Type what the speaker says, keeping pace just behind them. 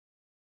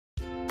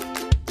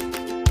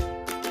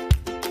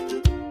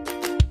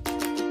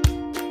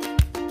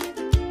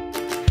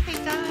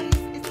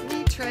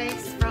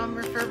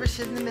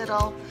Refurbish in the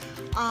middle.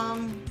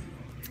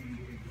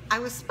 I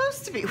was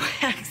supposed to be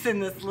waxing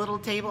this little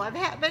table. I've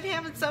been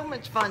having so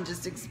much fun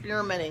just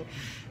experimenting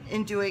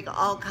and doing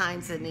all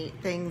kinds of neat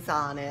things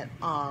on it,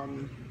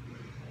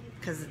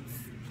 because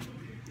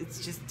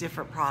it's just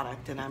different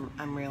product, and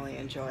I'm really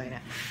enjoying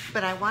it.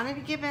 But I wanted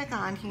to get back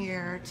on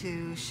here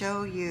to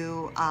show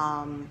you,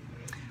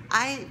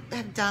 I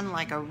have done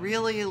like a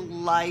really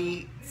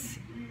light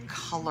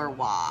color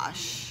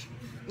wash,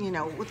 you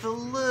know, with a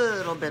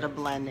little bit of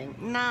blending,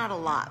 not a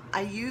lot.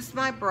 I used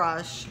my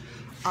brush.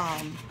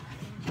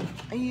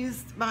 I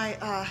used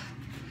my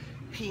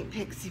Paint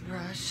Pixie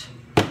brush,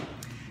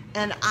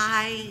 and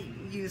I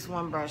use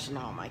one brush and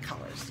all my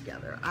colors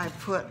together. I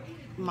put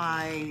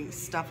my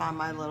stuff on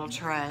my little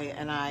tray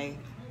and I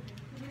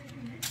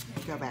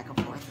go back and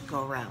forth and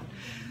go around.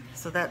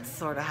 So that's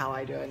sort of how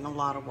I do it, in a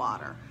lot of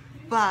water.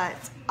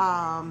 But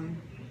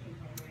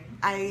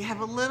I have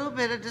a little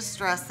bit of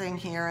distressing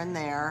here and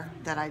there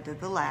that I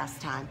did the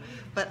last time,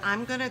 but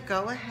I'm gonna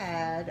go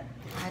ahead,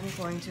 I'm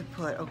going to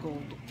put a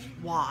gold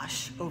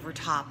wash over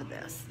top of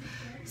this.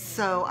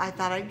 So I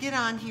thought I'd get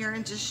on here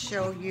and just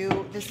show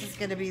you, this is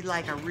gonna be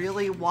like a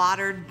really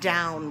watered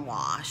down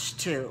wash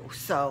too.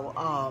 So,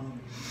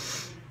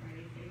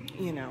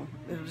 you know,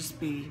 it'll just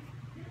be,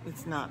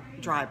 it's not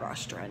dry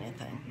brushed or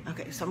anything.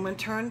 Okay, so I'm gonna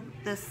turn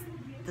this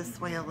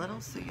way a little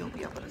so you'll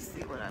be able to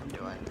see what I'm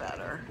doing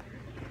better.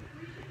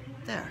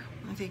 There,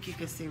 I think you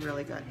can see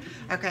really good.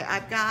 Okay,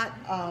 I've got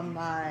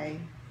my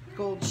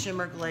gold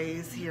shimmer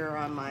glaze here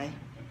on my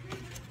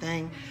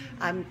thing.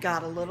 I've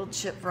got a little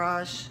chip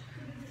brush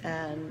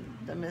and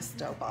the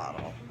Misto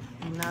bottle,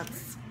 and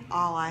that's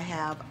all I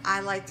have. I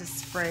like to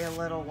spray a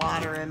little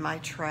water in my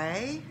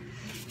tray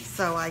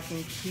so I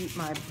can keep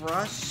my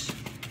brush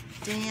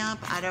damp.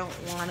 I don't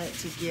want it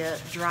to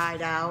get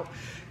dried out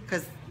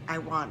because I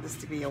want this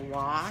to be a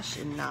wash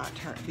and not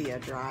be a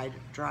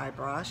dry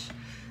brush.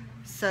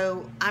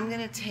 So I'm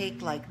gonna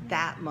take like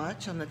that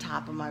much on the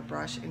top of my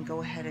brush and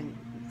go ahead and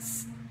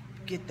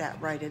get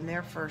that right in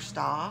there first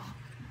off.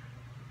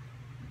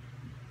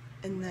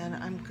 And then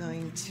I'm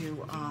going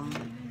to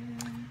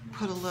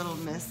put a little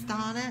mist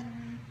on it,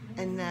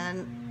 and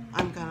then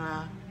I'm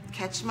gonna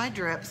catch my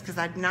drips because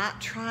I'm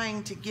not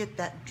trying to get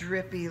that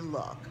drippy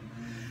look.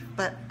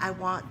 But I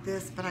want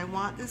this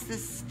to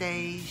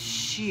stay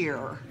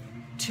sheer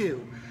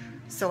too.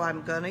 So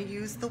I'm gonna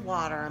use the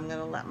water. I'm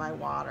gonna let my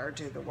water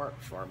do the work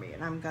for me.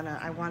 And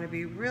I wanna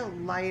be real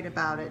light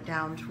about it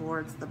down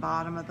towards the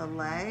bottom of the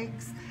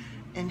legs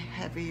and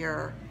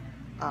heavier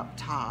up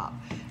top.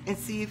 And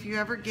see, if you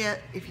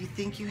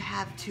think you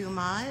have too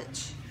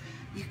much,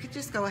 you could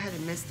just go ahead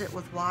and mist it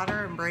with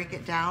water and break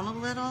it down a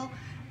little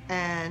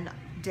and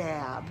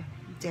dab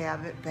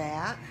it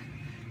back,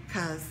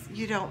 because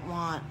you don't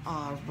want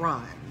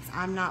runs.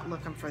 I'm not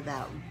looking for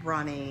that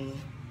runny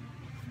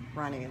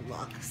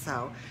look.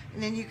 So,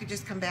 and then you could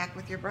just come back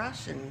with your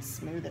brush and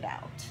smooth it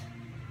out.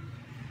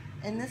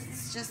 And this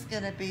is just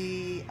gonna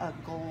be a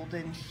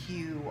golden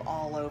hue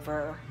all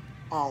over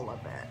all of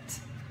it.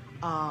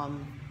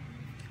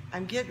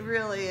 I'm getting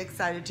really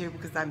excited too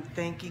because I'm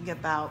thinking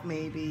about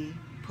maybe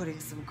putting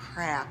some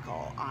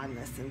crackle on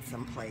this in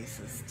some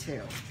places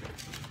too.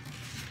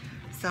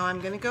 So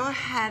I'm gonna go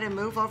ahead and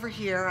move over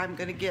here. I've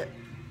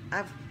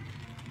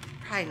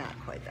probably not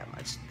quite that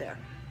much there,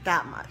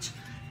 that much.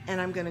 And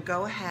I'm gonna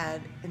go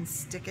ahead and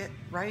stick it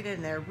right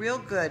in there real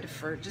good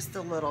for just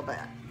a little bit.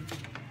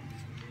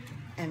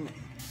 And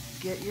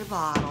get your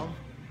bottle.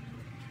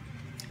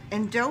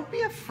 And don't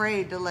be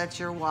afraid to let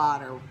your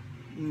water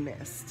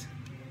mist.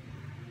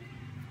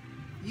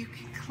 You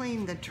can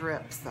clean the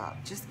drips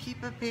up. Just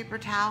keep a paper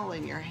towel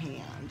in your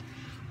hand.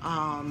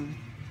 I'm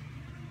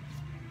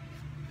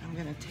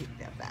gonna take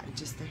that back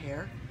just a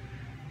hair.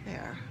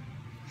 There.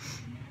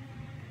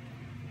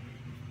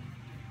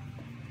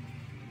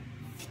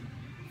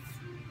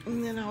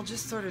 And then I'll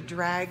just sort of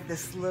drag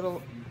this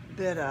little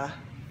bit of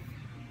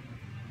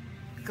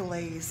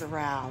glaze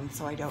around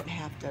so I don't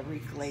have to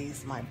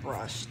reglaze my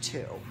brush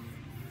too.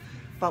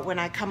 But when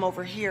I come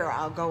over here,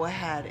 I'll go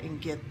ahead and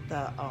get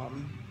the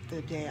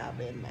dab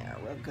in there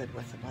real good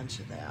with a bunch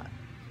of that.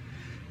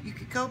 You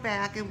could go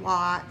back and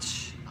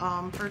watch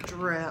for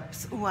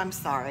drips. Oh, I'm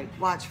sorry,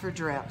 watch for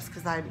drips,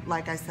 because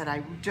like I said, I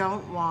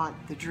don't want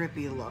the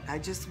drippy look. I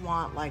just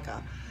want like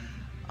a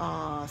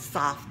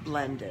soft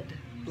blended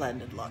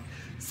look.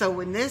 So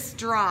when this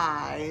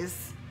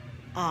dries,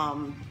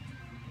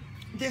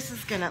 this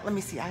is gonna, let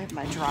me see, I have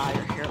my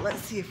dryer here.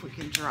 Let's see if we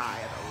can dry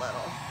it a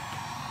little.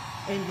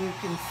 And you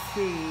can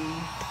see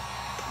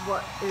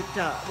what it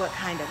does, what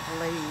kind of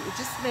glaze. It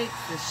just makes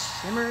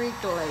this shimmery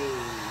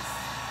glaze.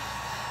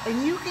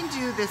 And you can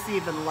do this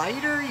even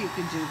lighter, you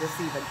can do this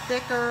even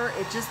thicker.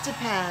 It just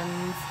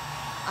depends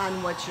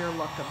on what you're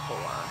looking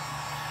for.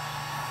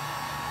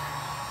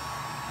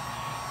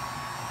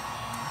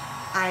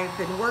 I've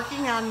been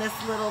working on this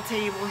little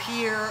table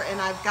here, and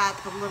I've got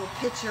the little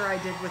picture I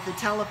did with the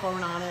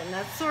telephone on it, and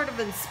that's sort of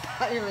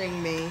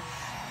inspiring me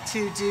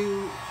to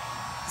do,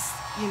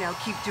 you know,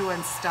 keep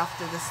doing stuff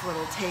to this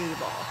little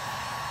table.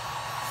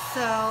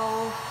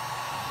 So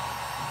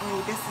Oh,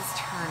 this is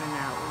turning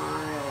out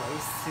really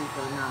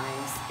super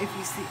nice. If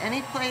you see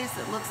any place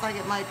that looks like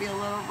it might be a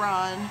little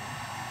run,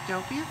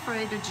 don't be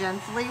afraid to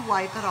gently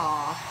wipe it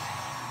off.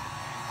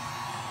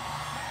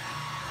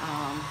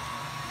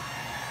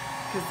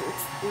 Because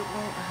it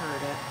won't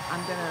hurt it.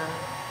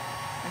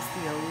 I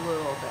see a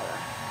little bit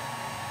of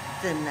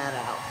thin that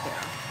out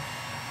there.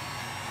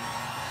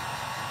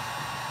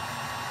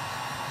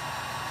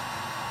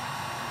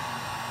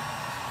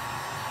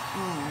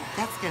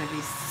 That's going to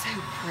be so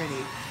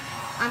pretty.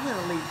 I'm going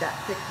to leave that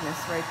thickness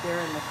right there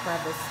in the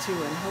crevice too,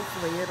 and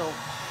hopefully it'll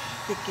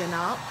thicken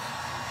up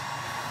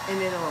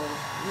and it'll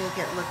make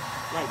it look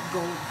like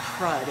gold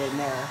crud in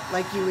there,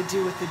 like you would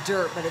do with the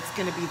dirt, but it's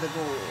going to be the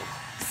gold.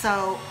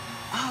 So,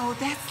 oh,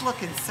 that's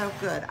looking so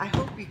good. I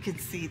hope you can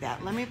see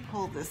that. Let me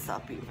pull this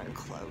up even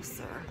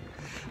closer.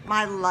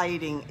 My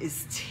lighting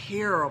is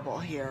terrible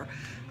here.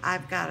 I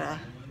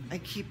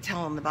keep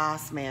telling the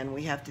boss man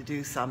we have to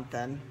do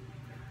something.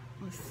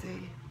 Let's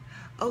see.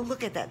 Oh,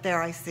 look at that.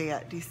 There, I see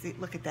it. Do you see?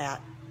 Look at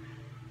that.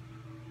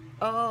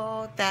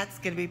 Oh, that's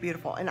going to be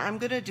beautiful. And I'm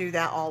going to do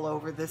that all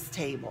over this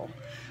table.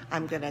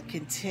 I'm going to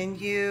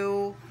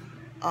continue.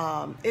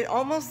 It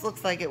almost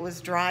looks like it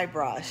was dry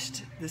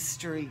brushed, the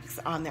streaks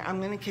on there. I'm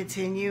going to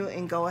continue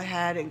and go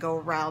ahead and go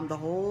around the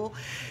whole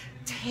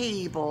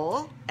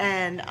table.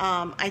 And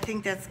I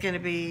think that's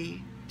going to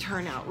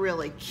turn out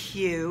really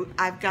cute.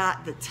 I've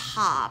got the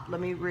top. Let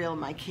me reel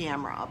my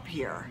camera up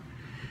here.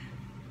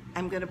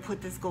 I'm going to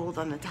put this gold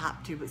on the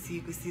top too, but so you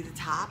can see the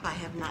top. I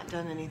have not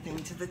done anything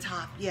to the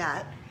top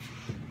yet.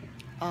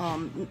 Let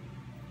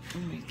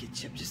me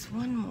get you just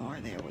one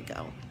more. There we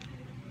go.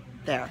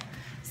 There.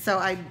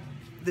 So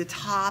the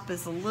top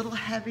is a little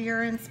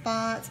heavier in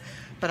spots,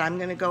 but I'm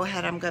going to go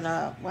ahead.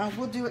 Well,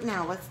 we'll do it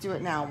now. Let's do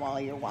it now while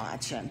you're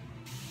watching.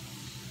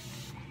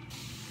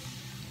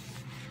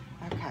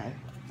 Okay.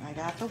 I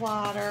got the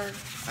water.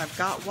 I've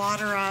got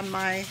water on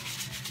my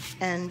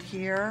end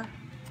here.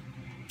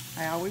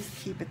 I always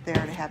keep it there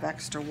to have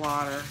extra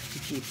water to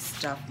keep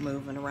stuff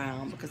moving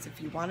around, because if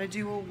you want to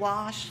do a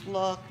wash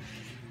look,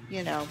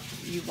 you know,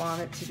 you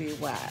want it to be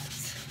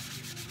wet.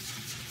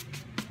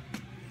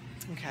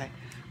 Okay,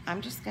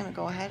 I'm just going to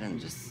go ahead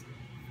and just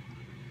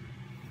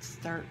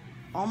start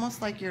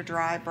almost like you're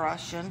dry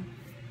brushing.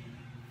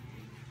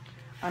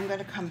 I'm going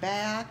to come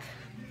back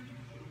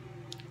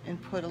and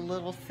put a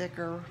little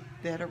thicker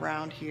bit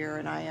around here,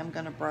 and I am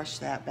going to brush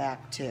that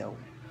back too.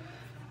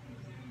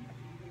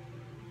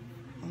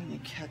 Let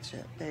me catch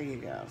it. There you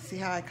go. See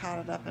how I caught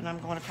it up and I'm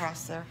going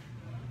across there?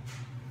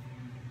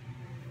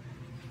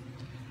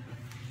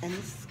 And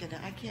this is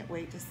I can't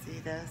wait to see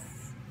this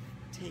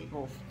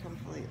table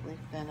completely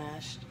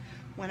finished.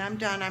 When I'm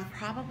done, I'm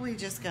probably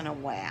just going to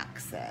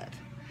wax it.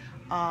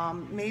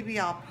 Maybe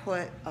I'll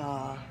put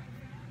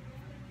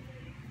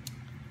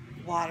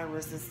water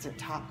resistant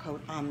top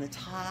coat on the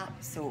top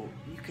so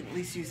you can at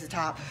least use the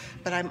top,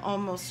 but I'm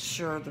almost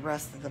sure the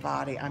rest of the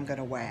body I'm going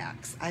to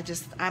wax.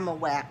 I'm a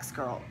wax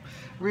girl.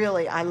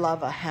 Really, I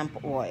love a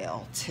hemp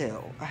oil too.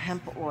 A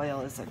hemp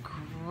oil is a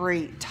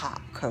great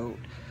top coat.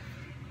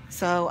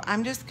 So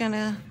I'm just going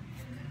to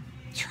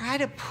try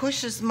to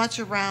push as much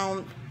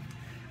around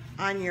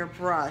on your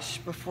brush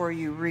before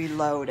you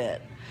reload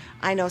it.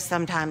 I know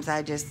sometimes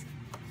I just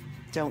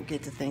don't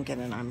get to thinking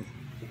and I'm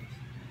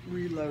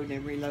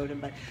reloading,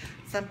 but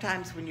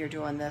sometimes when you're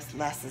doing this,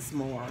 less is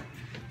more.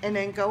 And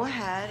then go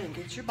ahead and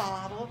get your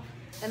bottle.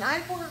 And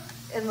I work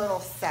in little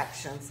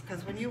sections,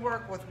 because when you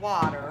work with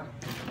water,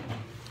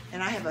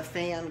 and I have a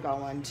fan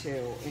going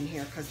too in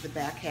here because the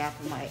back half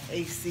of my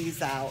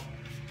AC's out.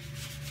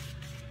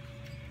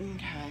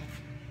 Okay.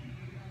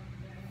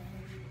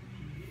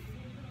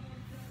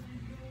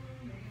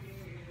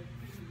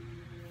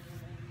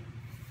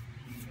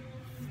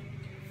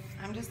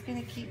 I'm just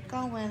going to keep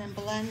going and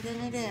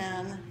blending it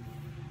in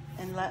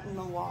and letting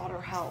the water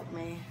help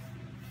me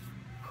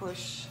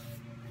push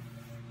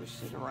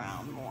it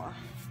around more.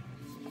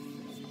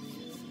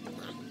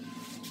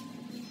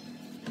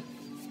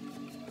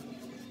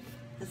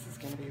 This is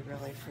going to be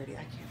really pretty.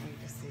 I can't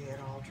wait to see it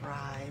all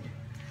dried.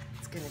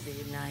 It's going to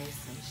be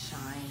nice and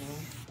shiny.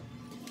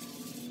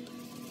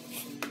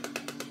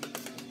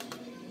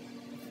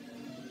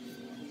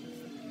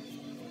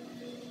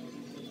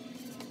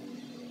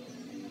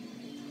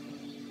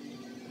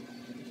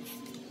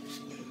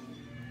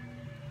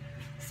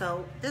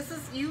 So this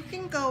is, you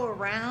can go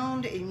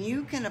around and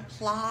you can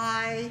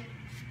apply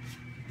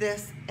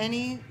this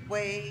any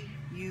way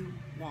you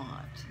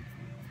want.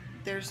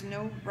 There's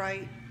no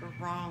right or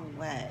wrong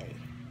way.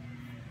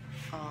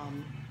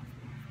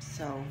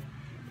 So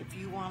if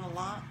you want a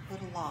lot, put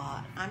a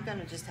lot. I'm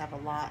gonna just have a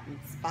lot in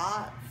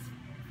spots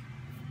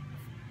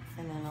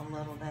and then a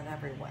little bit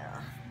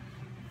everywhere.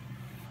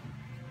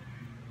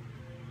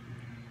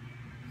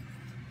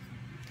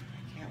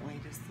 I can't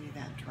wait to see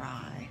that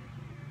dry.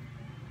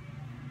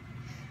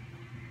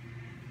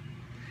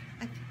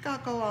 I think I'll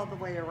go all the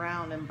way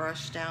around and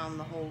brush down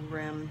the whole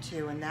rim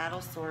too, and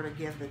that'll sort of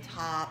give the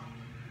top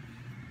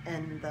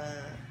and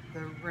the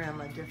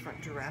rim a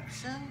different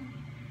direction.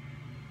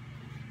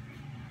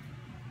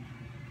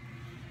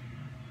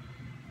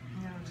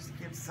 We'll just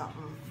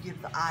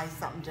give the eyes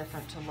something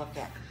different to look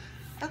at.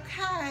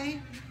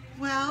 Okay,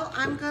 well,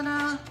 I'm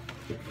gonna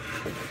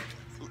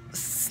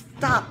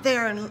stop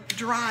there and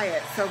dry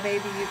it so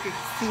maybe you could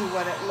see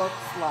what it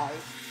looks like.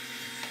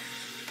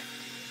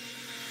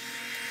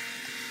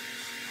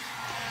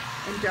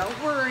 And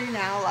don't worry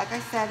now, like I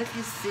said, if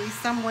you see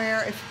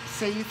somewhere, if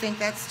say you think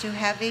that's too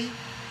heavy,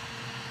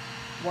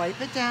 wipe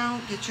it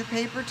down, get your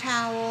paper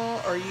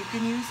towel, or you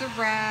can use a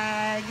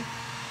rag,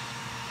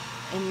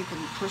 and you can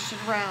push it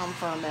around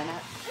for a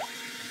minute.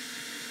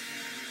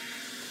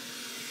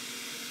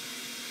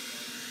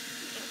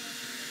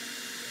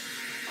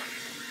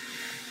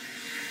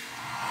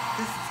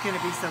 This is going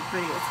to be so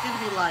pretty. It's going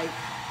to be like,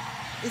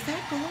 is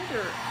that gold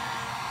or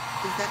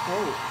is that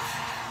gold?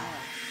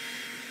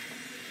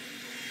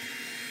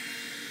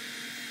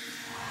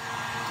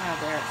 Oh,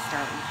 there it's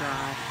starting to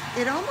dry.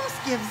 It almost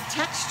gives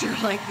texture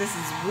like this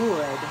is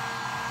wood.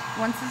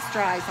 Once this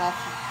dries, I'll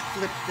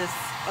flip this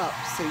up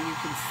so you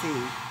can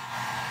see.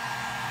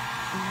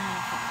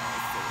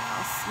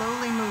 I'll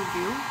slowly move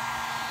you.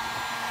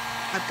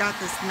 I've got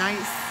this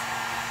nice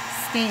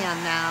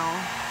stand now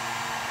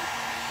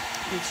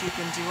that you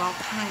can do all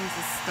kinds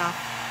of stuff.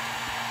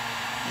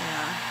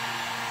 Yeah,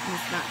 and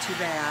it's not too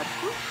bad.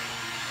 Whew.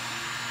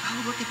 Oh,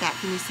 look at that.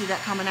 Can you see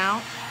that coming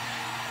out?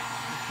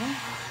 Okay.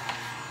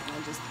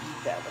 I'll just eat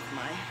that with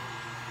my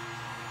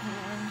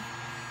hand.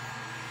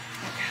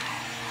 Okay.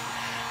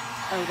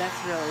 Oh, that's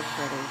really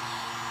pretty.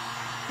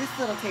 This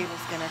little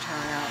table's gonna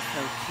turn out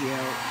so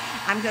cute.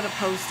 I'm gonna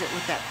post it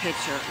with that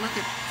picture. Look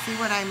at, see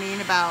what I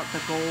mean about the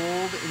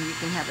gold, and you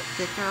can have it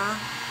thicker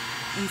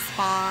in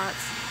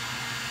spots.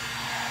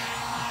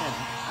 Okay.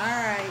 All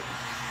right.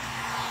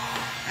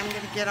 I'm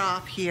gonna get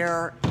off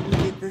here and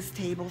get this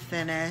table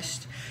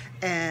finished,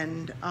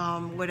 and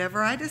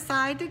whatever I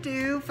decide to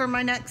do for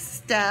my next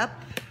step,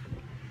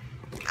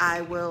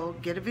 I will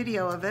get a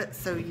video of it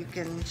so you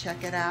can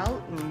check it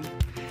out and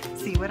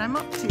see what I'm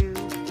up to.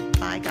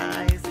 Bye,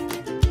 guys.